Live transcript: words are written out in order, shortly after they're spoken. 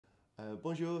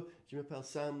Bonjour, je m'appelle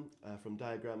Sam from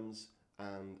Diagrams,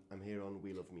 and I'm here on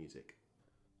We Love Music.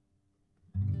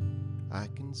 I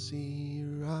can see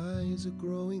your eyes are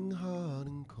growing hard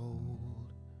and cold.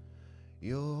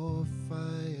 Your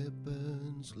fire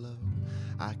burns low.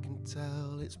 I can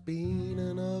tell it's been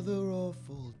another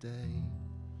awful day.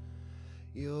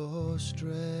 You're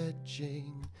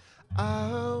stretching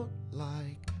out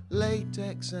like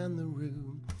latex, and the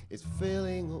room is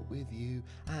filling up with you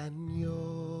and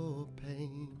your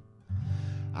pain.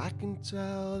 I can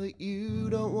tell that you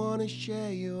don't want to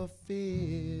share your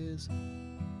fears.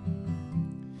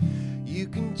 You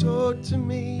can talk to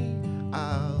me,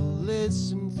 I'll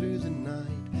listen through the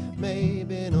night.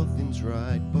 Maybe nothing's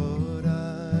right, but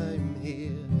I'm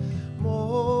here.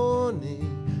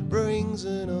 Morning brings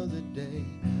another day.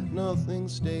 Nothing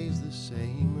stays the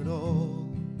same at all.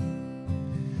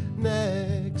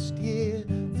 Next year,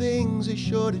 things are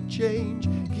sure to change.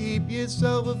 Keep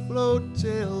yourself afloat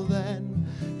till then.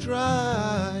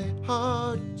 Try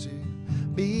hard to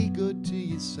be good to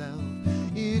yourself.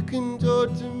 You can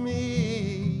talk to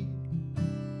me.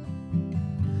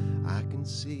 I can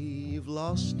see you've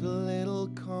lost a little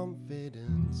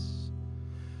confidence.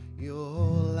 Your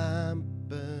lamp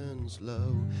burns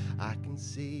low. I can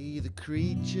see the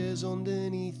creatures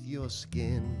underneath your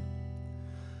skin,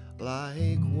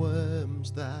 like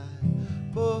worms that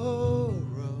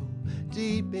burrow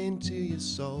deep into your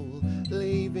soul,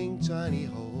 leaving tiny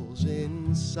holes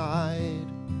inside.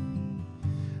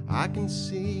 I can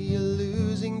see you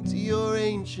losing to your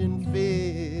ancient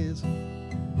fears,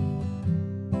 and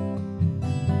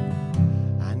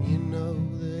you know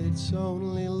that it's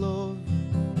only love.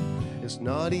 It's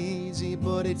not easy,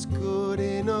 but it's good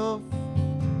enough.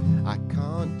 I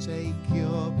can't take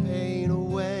your pain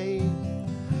away,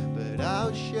 but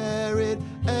I'll share it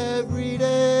every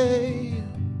day.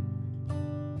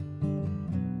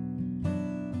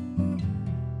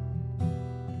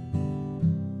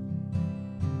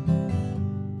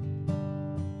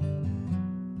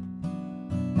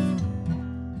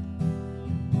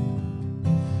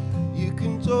 You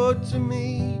can talk to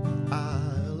me,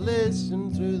 I'll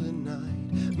listen through the night.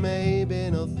 Maybe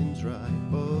nothing's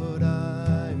right, but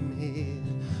I'm here.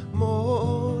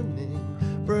 Morning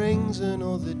brings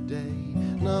another day.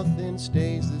 Nothing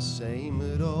stays the same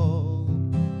at all.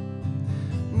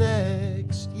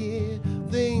 Next year,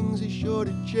 things are sure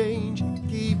to change.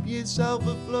 Keep yourself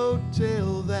afloat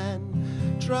till then.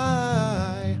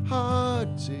 Try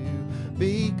hard to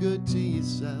be good to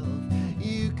yourself.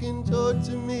 You can talk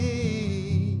to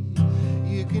me.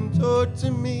 You can talk to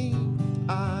me.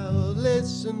 I'll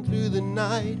listen through the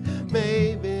night.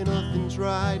 Maybe nothing's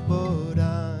right, but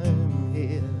I'm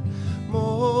here.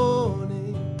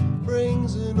 Morning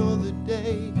brings another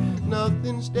day.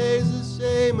 Nothing stays the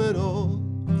same at all.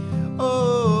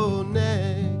 Oh,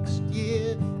 next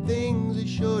year things are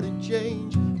sure to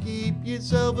change. Keep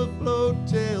yourself afloat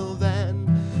till then.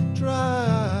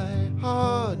 Try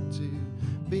hard to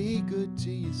be good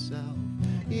to yourself.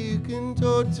 You can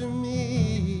talk to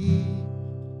me.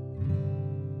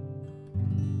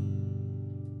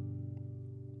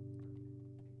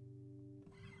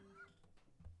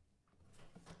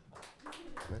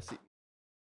 Merci.